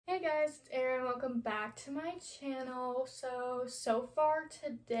guys, it's Erin. Welcome back to my channel. So far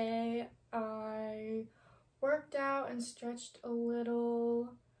today I worked out and stretched a little,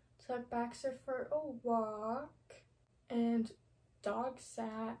 took Baxter for a walk, and dog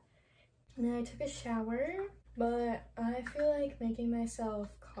sat, and then I took a shower. But I feel like making myself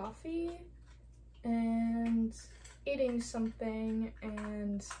coffee and eating something,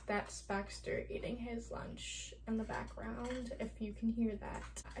 and that's Baxter eating his lunch in the background, if you can hear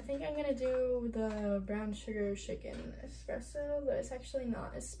that. I think I'm gonna do the brown sugar shaken espresso, but it's actually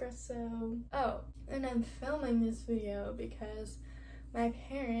not espresso. Oh, and I'm filming this video because my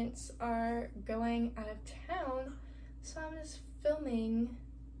parents are going out of town, so I'm just filming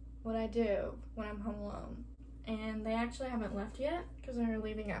what I do when I'm home alone. And they actually haven't left yet because they're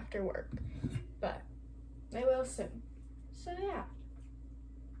leaving after work, but they will soon. So yeah.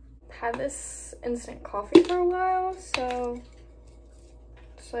 Had this instant coffee for a while, so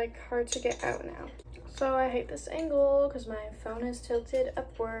it's like hard to get out now. So I hate this angle because my phone is tilted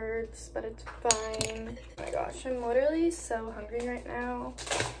upwards, but it's fine. Oh my gosh, I'm literally so hungry right now.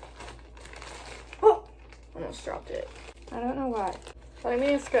 Oh, almost dropped it. I don't know why. But I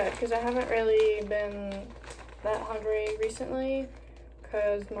mean, it's good because I haven't really been that hungry recently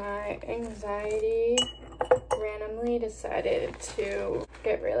because my anxiety randomly decided to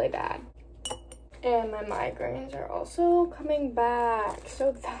get really bad, and my migraines are also coming back,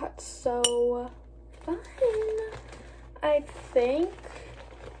 so that's so fun. I think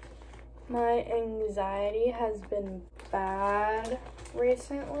my anxiety has been bad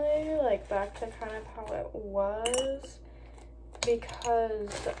recently, like back to kind of how it was,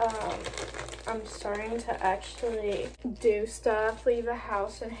 because I'm starting to actually do stuff, leave the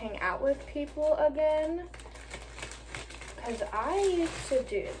house and hang out with people again. Because I used to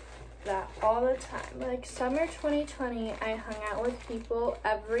do that all the time. Like summer 2020, I hung out with people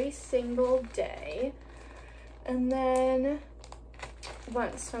every single day. And then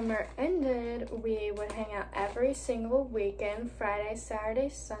once summer ended, we would hang out every single weekend, Friday, Saturday,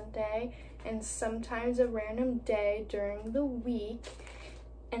 Sunday, and sometimes a random day during the week.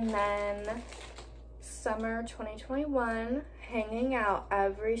 And then summer 2021, hanging out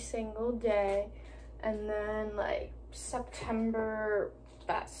every single day. And then like September,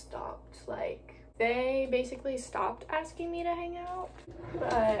 that stopped. Like they basically stopped asking me to hang out,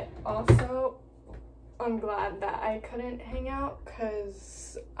 but also I'm glad that I couldn't hang out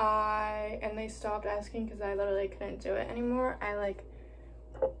because they stopped asking because I literally couldn't do it anymore. I like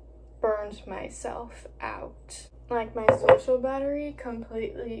burned myself out. Like my social battery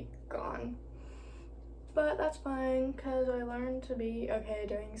completely gone. But that's fine because I learned to be okay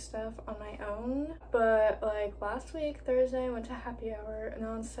doing stuff on my own. But like last week, Thursday, I went to happy hour, and then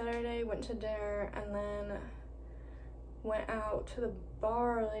on Saturday went to dinner, and then went out to the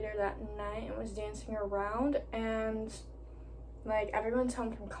bar later that night and was dancing around. And like everyone's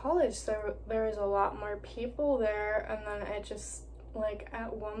home from college, so there was a lot more people there. And then it just like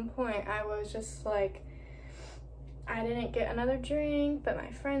at one point I was just like, I didn't get another drink, but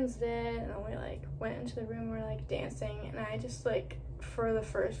my friends did, and then we like went into the room, we're like dancing, and I just like for the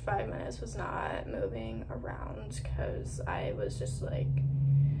first 5 minutes was not moving around because I was just like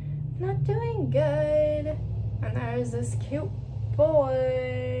not doing good. And there was this cute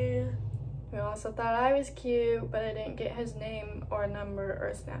boy who also thought I was cute, but I didn't get his name or number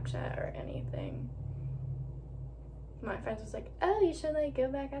or Snapchat or anything. My friends was like, oh, you should like go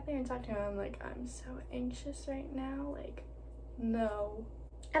back out there and talk to him. I'm like, I'm so anxious right now, like no.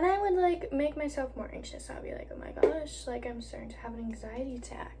 And I would like make myself more anxious. I'd be like, oh my gosh, like I'm starting to have an anxiety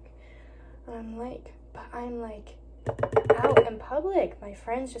attack. And I'm like, but I'm like out in public, my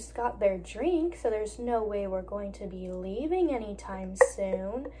friends just got their drink, so there's no way we're going to be leaving anytime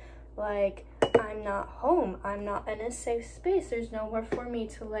soon. Like I'm not home, I'm not in a safe space, there's nowhere for me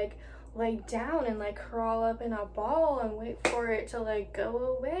to like lay down and like crawl up in a ball and wait for it to like go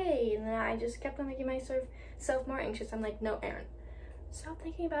away. And then I just kept on making myself more anxious. I'm like, no, Erin, stop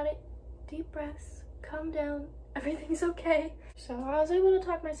thinking about it, deep breaths, calm down, everything's okay. So I was able to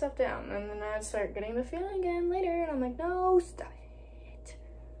talk myself down, and then I'd start getting the feeling again later, and I'm like, no, stop it.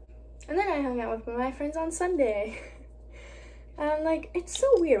 And then I hung out with my friends on Sunday. And like, it's so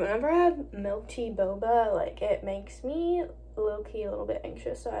weird, whenever I have milk tea boba, like it makes me low-key a little bit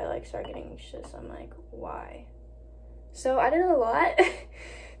anxious, so I like start getting anxious. I'm like, why? So I did a lot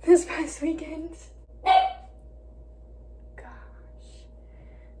this past weekend. Gosh,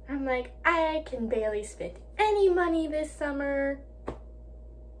 I'm like, I can barely spend any money this summer.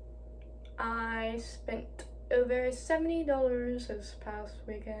 I spent over $70 this past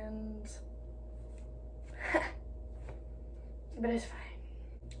weekend. But it's fine.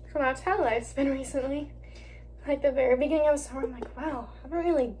 So that's how life's been recently. Like the very beginning of summer, I'm like, wow, I haven't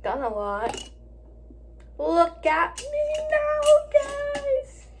really done a lot. Look at me now,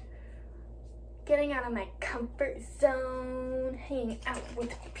 guys. Getting out of my comfort zone, hanging out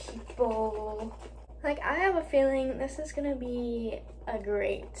with people. Like, I have a feeling this is gonna be a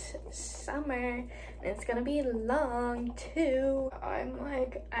great summer, and it's gonna be long too. I'm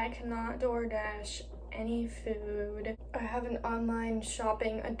like, I cannot DoorDash any food. I have an online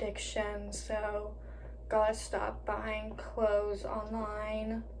shopping addiction, so gotta stop buying clothes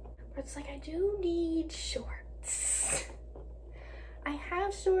online. But it's like, I do need shorts. I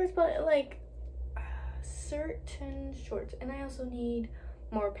have shorts, but like certain shorts, and I also need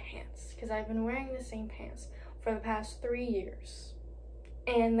more pants because I've been wearing the same pants for the past 3 years,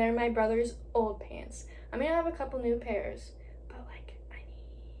 and they're my brother's old pants. I mean, I have a couple new pairs, but like, I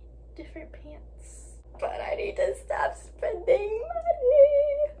need different pants. But I need to stop spending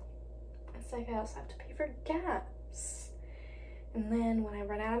money. It's like I also have to pay for gas, and then when I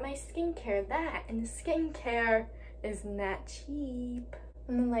run out of my skincare, and skincare is not cheap.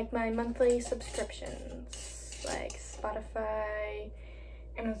 And then like my monthly subscriptions, like Spotify,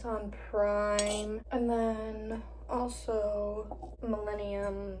 Amazon Prime, and then also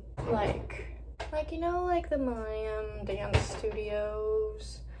Millennium, like you know, like the Millennium Dance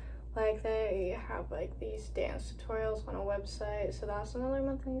Studios, like they have like these dance tutorials on a website, so that's another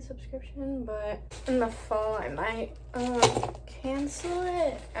monthly subscription. But in the fall I might cancel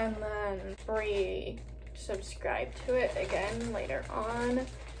it and then subscribe to it again later on,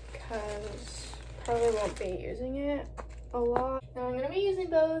 because probably won't be using it a lot. Now I'm gonna be using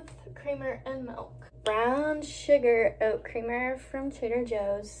both creamer and milk. Brown sugar oat creamer from Trader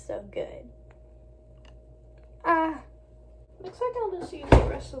Joe's, so good. Looks like I'll just use the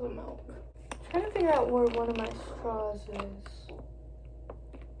rest of the milk. I'm trying to figure out where one of my straws is.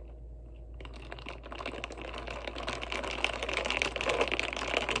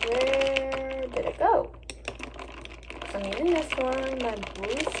 Where did it go? I'm using this one. My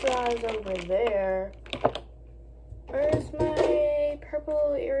blue straw is over there. Where's my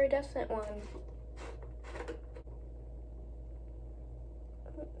purple iridescent one?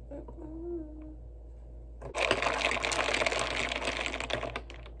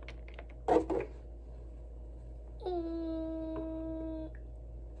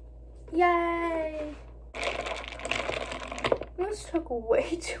 Yay! This took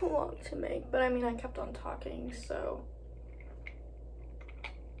way too long to make, but I mean, I kept on talking, so.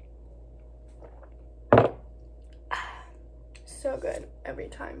 So good every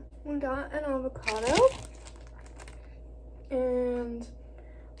time. We got an avocado, and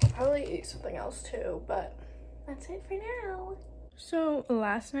I'll probably eat something else too, but that's it for now. So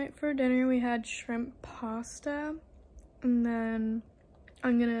last night for dinner we had shrimp pasta, and then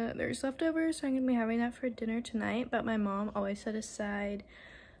there's leftovers, so I'm gonna be having that for dinner tonight. But my mom always set aside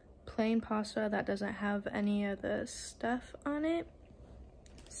plain pasta that doesn't have any of the stuff on it,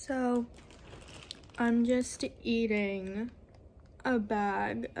 so I'm just eating a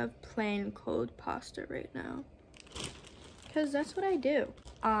bag of plain cold pasta right now, because that's what I do.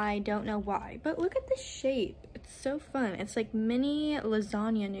 I don't know why, but look at the shape. It's so fun. It's like mini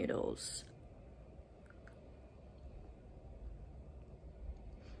lasagna noodles.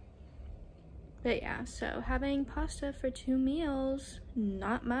 But yeah, so having pasta for 2 meals,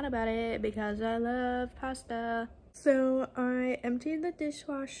 not mad about it because I love pasta. So I emptied the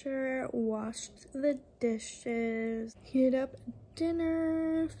dishwasher, washed the dishes, heated up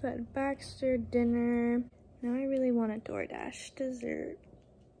dinner, fed Baxter dinner. Now I really want a DoorDash dessert.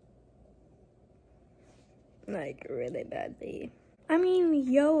 Like, really badly. I mean,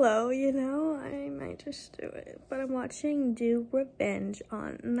 YOLO, you know? I might just do it. But I'm watching Do Revenge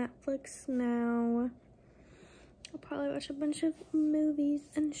on Netflix now. I'll probably watch a bunch of movies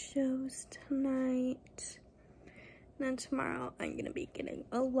and shows tonight. And then tomorrow I'm gonna be getting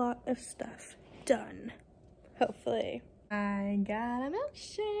a lot of stuff done. Hopefully. I got a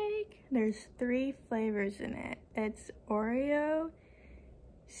milkshake. There's 3 flavors in it. It's Oreo,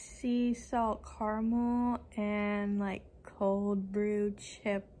 sea salt caramel, and like cold brew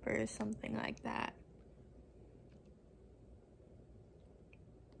chip or something like that.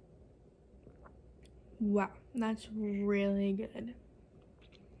 Wow, that's really good.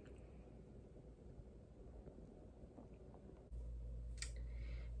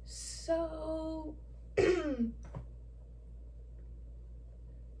 So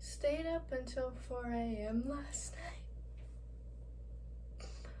stayed up until 4 a.m. last night.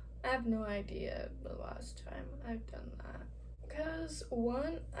 I have no idea the last time I've done that. Because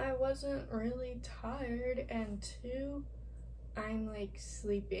 1, I wasn't really tired, and 2, I'm like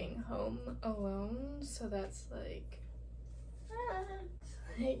sleeping home alone, so that's like, it's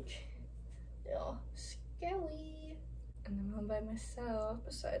like, oh, scary. And I'm home by myself,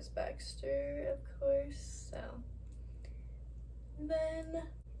 besides Baxter, of course, so. Then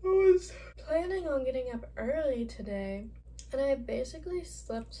I was planning on getting up early today, and I basically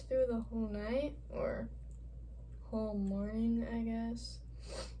slept through the whole night, or whole morning, I guess.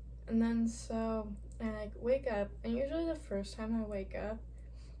 And then so I like wake up, and usually the first time I wake up,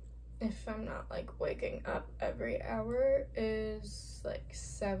 if I'm not like waking up every hour, is like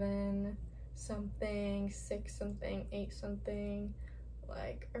 7 something, 6 something, 8 something,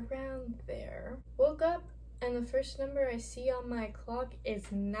 like around there. Woke up, and the first number I see on my clock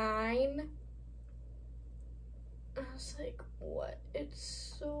is 9. I was like, what?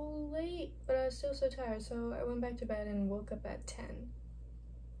 It's so late, but I was still so tired, so I went back to bed and woke up at 10.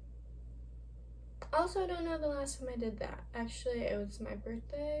 Also, I don't know the last time I did that. Actually, it was my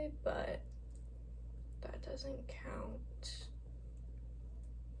birthday, but that doesn't count.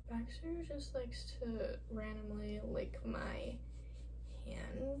 Baxter just likes to randomly lick my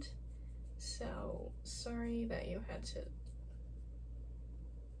hand, so sorry that you had to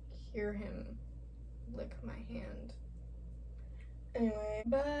hear him lick my hand. Anyway,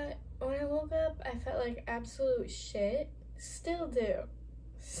 but when I woke up, I felt like absolute shit. Still do.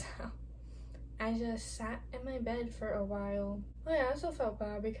 So I just sat in my bed for a while. Well, I also felt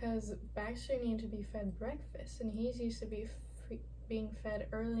bad because Baxter needed to be fed breakfast, and he's used to being fed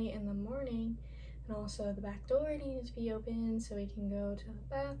early in the morning, and also the back door needed to be open so he can go to the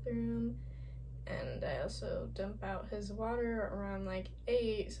bathroom. And I also dump out his water around like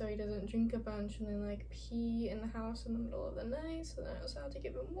 8 so he doesn't drink a bunch and then like pee in the house in the middle of the night. So then I also had to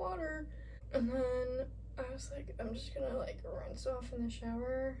give him water. And then I was like, I'm just gonna like rinse off in the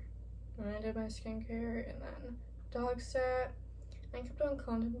shower. And I did my skincare, and then dog sat. I kept on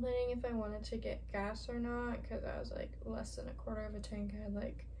contemplating if I wanted to get gas or not, because I was like less than a quarter of a tank. I had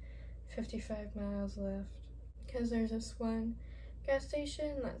like 55 miles left. Because there's this one gas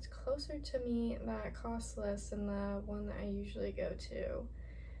station that's closer to me that costs less than the one that I usually go to,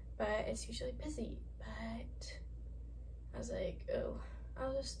 but it's usually busy. But I was like, oh,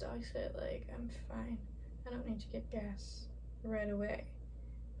 I'll just dog sit, like I'm fine, I don't need to get gas right away.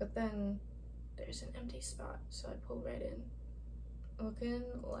 But then there's an empty spot, so I pull right in, looking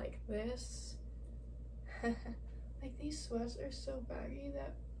like this. Like these sweats are so baggy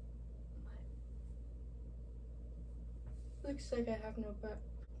that looks like I have no butt.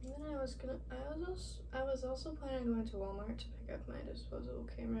 And then I was also planning on going to Walmart to pick up my disposable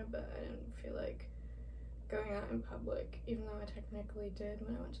camera, but I didn't feel like going out in public, even though I technically did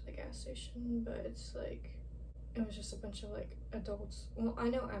when I went to the gas station. But it's like, it was just a bunch of like adults. Well, I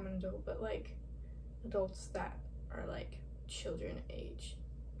know I'm an adult, but like adults that are like children age.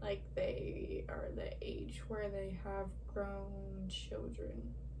 Like they are the age where they have grown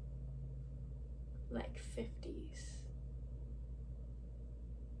children, like 50s.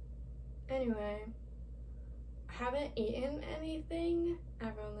 Anyway, I haven't eaten anything.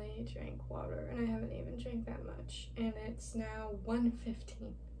 I've only drank water, and I haven't even drank that much. And it's now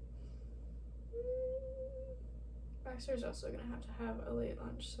 1:15. Baxter's also gonna have a late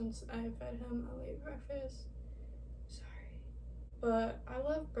lunch since I fed him a late breakfast. Sorry. But I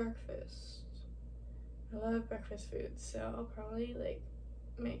love breakfast. I love breakfast foods, so I'll probably like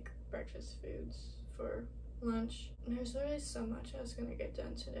make breakfast foods for lunch. There's already so much I was gonna get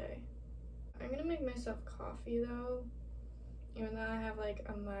done today. I'm gonna make myself coffee though, even though I have like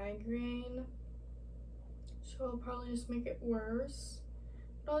a migraine, so I'll probably just make it worse.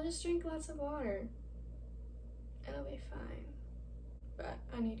 But I'll just drink lots of water. It'll be fine. But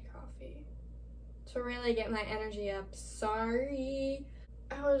I need coffee to really get my energy up. Sorry.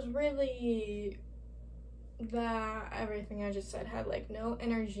 I was really that everything I just said had like no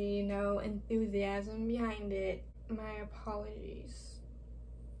energy, no enthusiasm behind it. My apologies.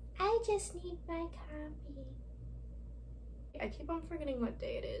 I just need my coffee. I keep on forgetting what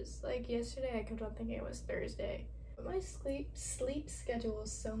day it is. Like yesterday I kept on thinking it was Thursday. But my sleep schedule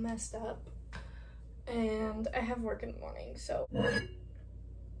is so messed up. And I have work in the morning, so.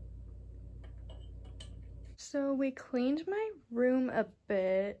 So we cleaned my room a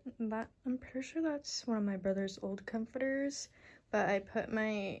bit. I'm pretty sure that's one of my brother's old comforters, but I put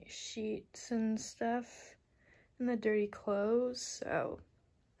my sheets and stuff in the dirty clothes, so,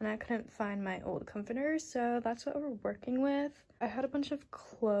 and I couldn't find my old comforter, so that's what we're working with. I had a bunch of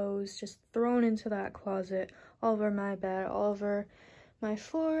clothes just thrown into that closet, all over my bed, all over my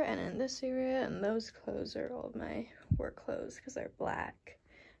floor, and in this area, and those clothes are all of my work clothes because they're black.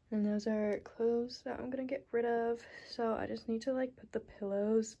 And those are clothes that I'm gonna get rid of. So I just need to like put the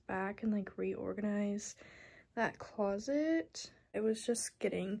pillows back and like reorganize that closet. It was just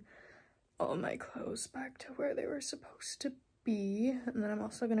getting all my clothes back to where they were supposed to be. And then I'm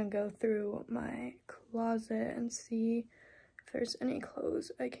also gonna go through my closet and see if there's any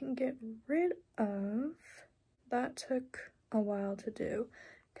clothes I can get rid of. That took a while to do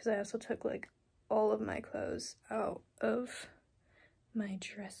because I also took like all of my clothes out of my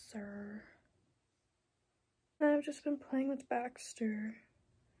dresser. And I've just been playing with Baxter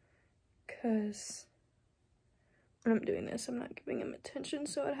because when I'm doing this, I'm not giving him attention,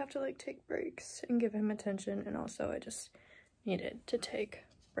 so I'd have to like take breaks and give him attention, and also I just needed to take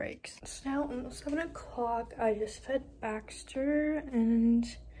breaks. It's now almost 7 o'clock. I just fed Baxter and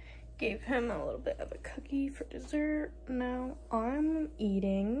gave him a little bit of a cookie for dessert. Now I'm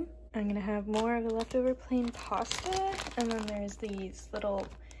eating. I'm gonna have more of the leftover plain pasta, and then there's these little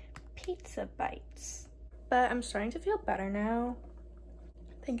pizza bites. But I'm starting to feel better now.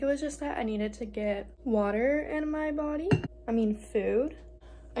 I think it was just that I needed to get water in my body. I mean food.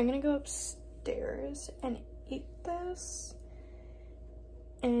 I'm gonna go upstairs and eat this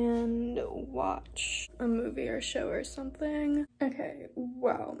and watch a movie or show or something. Okay,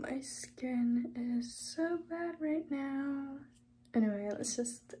 wow, my skin is so bad right now. Anyway, let's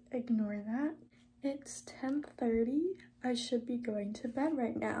just ignore that. It's 10:30. I should be going to bed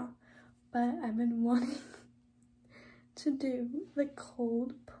right now, but I've been wanting to do the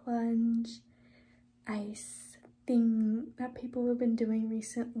cold plunge ice thing that people have been doing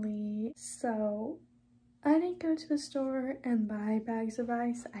recently. So I didn't go to the store and buy bags of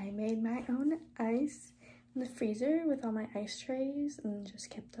ice. I made my own ice in the freezer with all my ice trays and just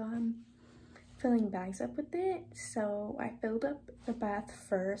kept on filling bags up with it. So I filled up the bath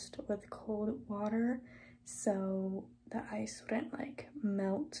first with cold water so the ice wouldn't like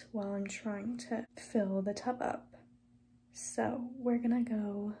melt while I'm trying to fill the tub up. So we're gonna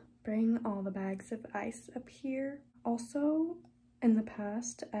go bring all the bags of ice up here. Also, in the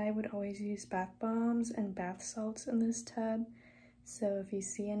past, I would always use bath bombs and bath salts in this tub. So if you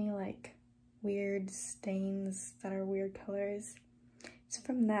see any like weird stains that are weird colors, it's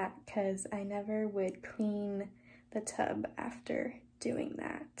from that, because I never would clean the tub after doing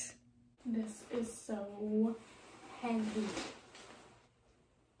that. This is so heavy.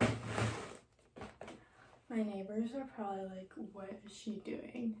 My neighbors are probably like, what is she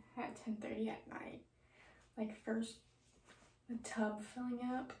doing at 10:30 at night? Like, first the tub filling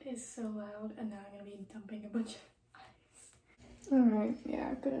up is so loud, and now I'm gonna be dumping a bunch of ice. Alright,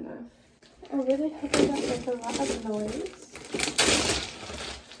 yeah, good enough. I really hope I don't make a lot of noise.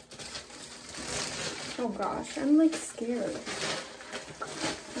 Oh gosh, I'm like scared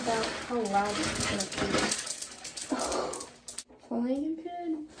about how loud it's gonna be. Oh, if only you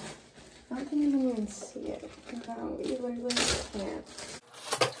could. I don't think you can even see it. No, you literally can't.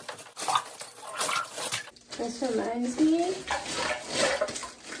 This reminds me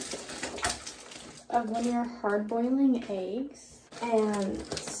of when you're hard boiling eggs and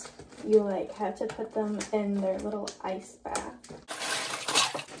you like have to put them in their little ice bath.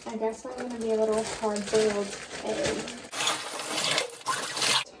 I guess I'm gonna be a little hard boiled egg.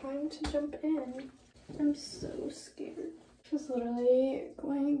 Time to jump in. I'm so scared. It's literally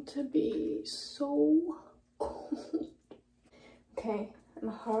going to be so cold. Okay, I'm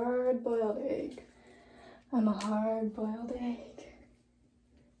a hard-boiled egg. I'm a hard-boiled egg.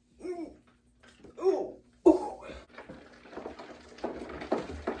 Oh, oh.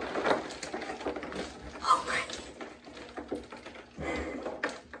 Oh my.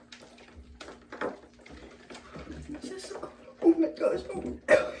 This is so cold. Oh my gosh, oh my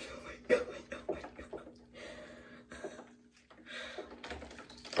gosh, oh my god, oh my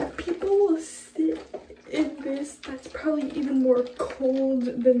god. People will sit in this that's probably even more cold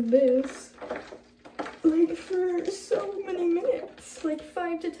than this, like for so many minutes, like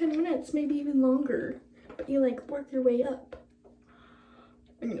 5 to 10 minutes, maybe even longer, but you like work your way up.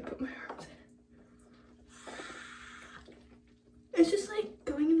 I'm gonna put my arms in. It's just like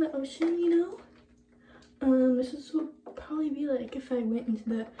going in the ocean, you know? This is what would probably be like if I went into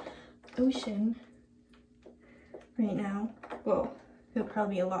the ocean right now. Well, it'll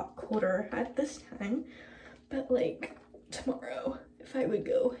probably be a lot colder at this time, but like tomorrow, if I would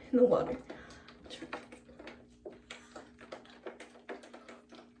go in the water.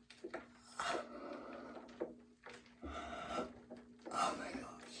 Oh my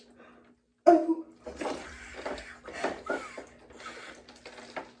gosh. Oh.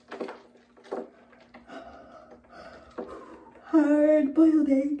 Hard-boiled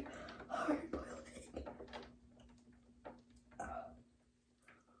egg. Hard-boiled egg.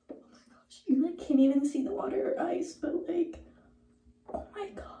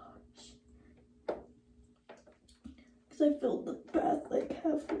 because I filled the bath like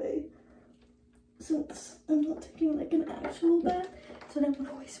halfway. Since I'm not taking like an actual bath, so then I'm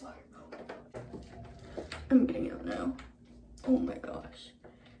gonna waste water. I'm getting out now. Oh my gosh.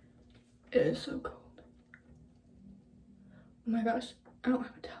 It is so cold. Oh my gosh, I don't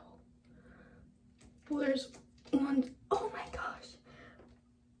have a towel. Well, there's one. Oh my gosh.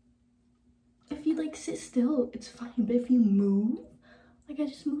 If you like sit still, it's fine, but if you move, like I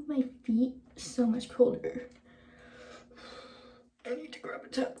just moved my feet, so much colder. I need to grab a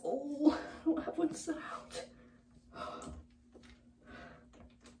towel. I don't have one set out.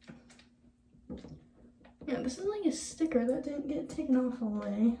 Yeah, this is like a sticker that didn't get taken off all the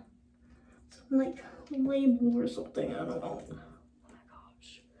way. Some like label or something, I don't know. Oh my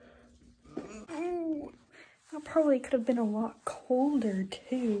gosh. Ooh. That probably could have been a lot colder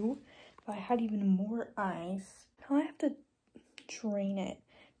too if I had even more ice. Now I have to drain it.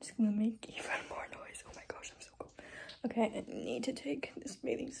 It's gonna make even more noise. Oh my gosh, I'm so cold. Okay, I need to take this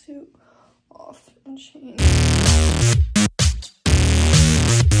bathing suit off and change.